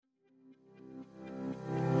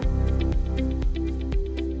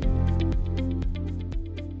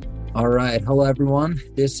All right. Hello, everyone.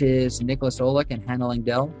 This is Nicholas Olick and Hannah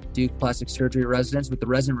Langdell, Duke Plastic Surgery residents with the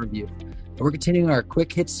Resident Review. And we're continuing our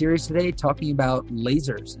quick hit series today, talking about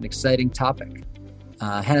lasers, an exciting topic.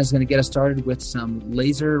 Hannah's going to get us started with some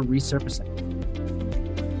laser resurfacing.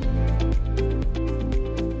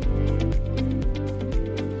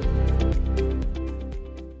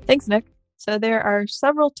 Thanks, Nick. So there are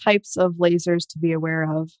several types of lasers to be aware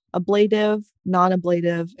of: ablative,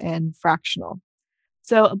 non-ablative, and fractional.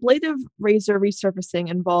 So ablative laser resurfacing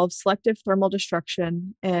involves selective thermal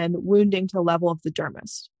destruction and wounding to the level of the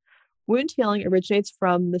dermis. Wound healing originates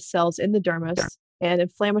from the cells in the dermis, and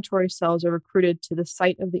inflammatory cells are recruited to the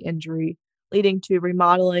site of the injury, leading to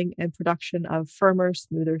remodeling and production of firmer,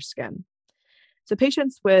 smoother skin. So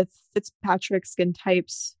patients with Fitzpatrick skin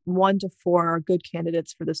types 1 to 4 are good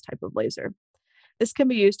candidates for this type of laser. This can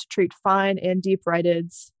be used to treat fine and deep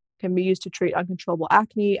rhytids, can be used to treat uncontrollable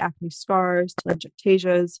acne, acne scars,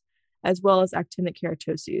 telangiectasias, as well as actinic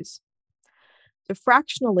keratoses. The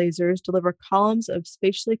fractional lasers deliver columns of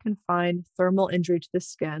spatially confined thermal injury to the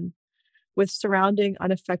skin, with surrounding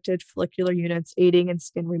unaffected follicular units aiding in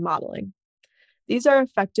skin remodeling. These are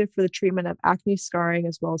effective for the treatment of acne scarring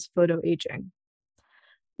as well as photoaging.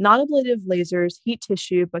 Non-ablative lasers heat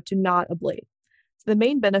tissue but do not ablate. So the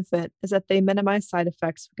main benefit is that they minimize side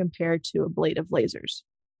effects compared to ablative lasers.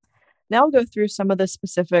 Now we'll go through some of the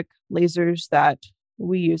specific lasers that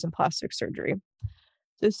we use in plastic surgery.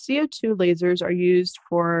 So CO2 lasers are used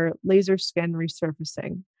for laser skin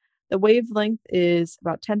resurfacing. The wavelength is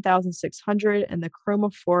about 10,600 and the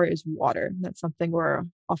chromophore is water. That's something we're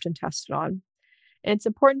often tested on. And it's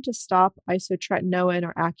important to stop isotretinoin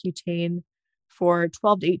or Accutane for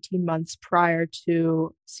 12 to 18 months prior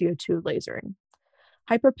to CO2 lasering.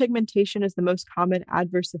 Hyperpigmentation is the most common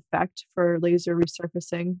adverse effect for laser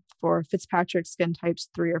resurfacing for Fitzpatrick skin types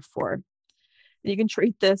 3 or 4. You can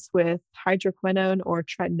treat this with hydroquinone or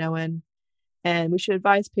tretinoin, and we should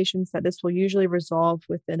advise patients that this will usually resolve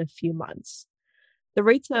within a few months. The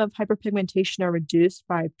rates of hyperpigmentation are reduced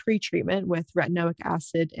by pretreatment with retinoic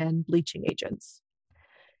acid and bleaching agents.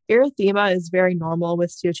 Erythema is very normal with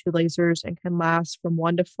CO2 lasers and can last from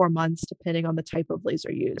 1 to 4 months depending on the type of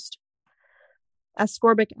laser used.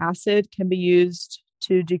 Ascorbic acid can be used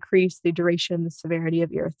to decrease the duration and severity of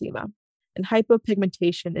erythema, and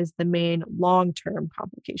hypopigmentation is the main long-term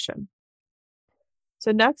complication.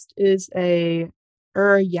 So next is a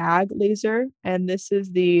YAG laser, and this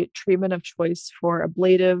is the treatment of choice for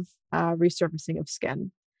ablative resurfacing of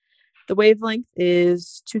skin. The wavelength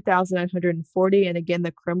is 2,940, and again,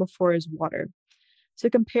 the chromophore is water. So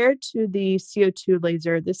compared to the CO2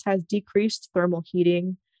 laser, this has decreased thermal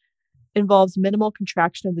heating, involves minimal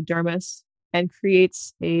contraction of the dermis, and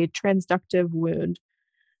creates a transductive wound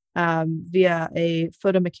via a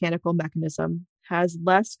photomechanical mechanism, has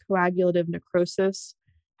less coagulative necrosis,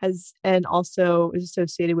 and also is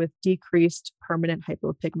associated with decreased permanent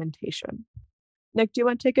hypopigmentation. Nick, do you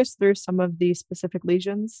want to take us through some of the specific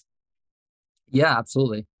lesions? Yeah,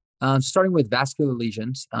 absolutely. Starting with vascular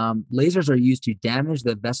lesions, lasers are used to damage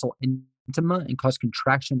the vessel intima and cause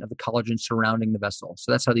contraction of the collagen surrounding the vessel.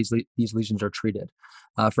 So that's how these lesions are treated.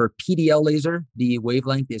 For PDL laser, the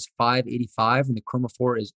wavelength is 585 and the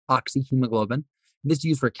chromophore is oxyhemoglobin. This is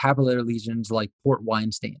used for capillary lesions like port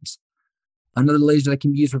wine stains. Another laser that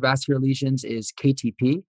can be used for vascular lesions is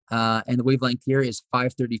KTP, and the wavelength here is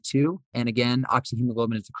 532. And again,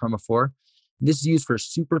 oxyhemoglobin is the chromophore. This is used for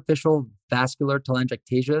superficial vascular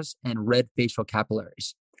telangiectasias and red facial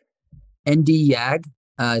capillaries. ND-YAG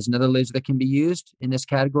is another laser that can be used in this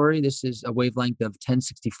category. This is a wavelength of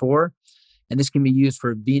 1064, and this can be used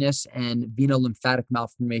for venous and venolymphatic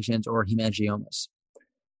malformations or hemangiomas.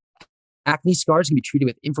 Acne scars can be treated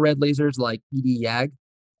with infrared lasers like ED-YAG,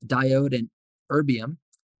 diode, and erbium,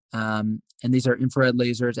 and these are infrared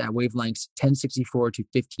lasers at wavelengths 1064 to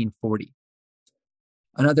 1540.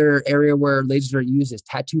 Another area where lasers are used is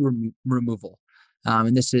tattoo removal.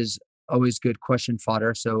 And this is always good question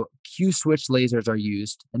fodder. So Q-switch lasers are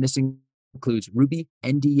used, and this includes ruby,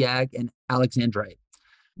 ND-YAG, and alexandrite.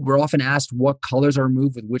 We're often asked what colors are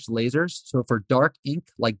removed with which lasers. So for dark ink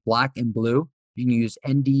like black and blue, you can use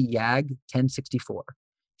ND-YAG 1064.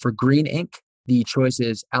 For green ink, the choice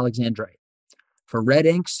is alexandrite. For red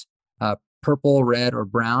inks, purple, red, or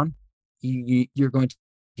brown, you're going to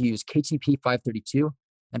use KTP 532.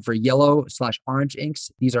 And for yellow/orange inks,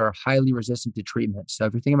 these are highly resistant to treatment. So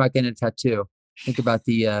if you're thinking about getting a tattoo, think about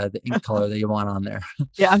the ink color that you want on there.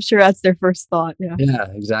 Yeah, I'm sure that's their first thought. Yeah. Yeah,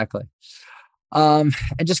 exactly. And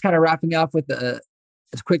just kind of wrapping up with a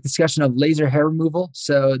quick discussion of laser hair removal.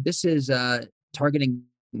 So this is targeting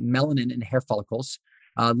melanin in hair follicles.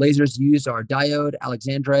 Lasers used are diode,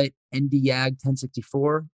 alexandrite, ND-YAG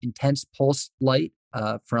 1064, intense pulse light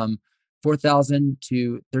from 4,000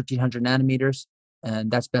 to 1,300 nanometers,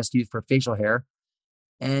 and that's best used for facial hair.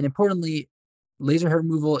 And importantly, laser hair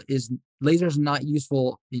removal lasers not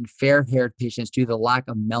useful in fair-haired patients due to the lack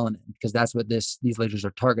of melanin, because that's what these lasers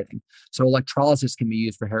are targeting. So electrolysis can be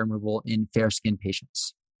used for hair removal in fair-skinned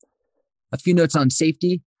patients. A few notes on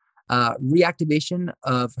safety. Reactivation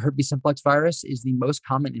of herpes simplex virus is the most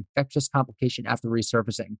common infectious complication after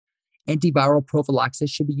resurfacing. Antiviral prophylaxis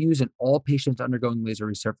should be used in all patients undergoing laser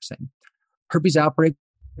resurfacing. Herpes outbreak,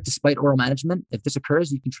 despite oral management, if this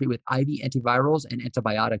occurs, you can treat with IV antivirals and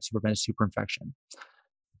antibiotics to prevent a superinfection.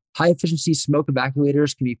 High-efficiency smoke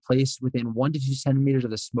evacuators can be placed within 1 to 2 centimeters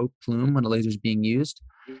of the smoke plume when a laser is being used,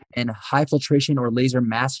 and high filtration or laser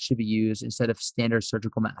masks should be used instead of standard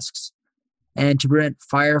surgical masks. And to prevent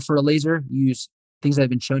fire for a laser, use things that have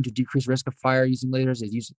been shown to decrease risk of fire using lasers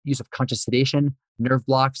is use of conscious sedation, nerve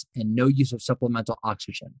blocks, and no use of supplemental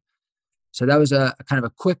oxygen. So that was a kind of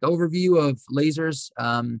a quick overview of lasers,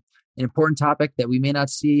 an important topic that we may not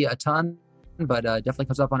see a ton, but definitely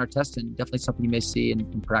comes up on our test and definitely something you may see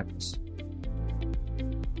in practice.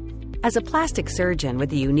 As a plastic surgeon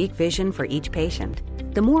with a unique vision for each patient,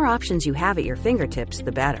 the more options you have at your fingertips,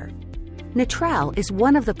 the better. Natrel is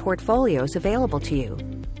one of the portfolios available to you.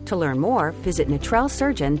 To learn more, visit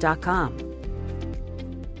natrelsurgeon.com.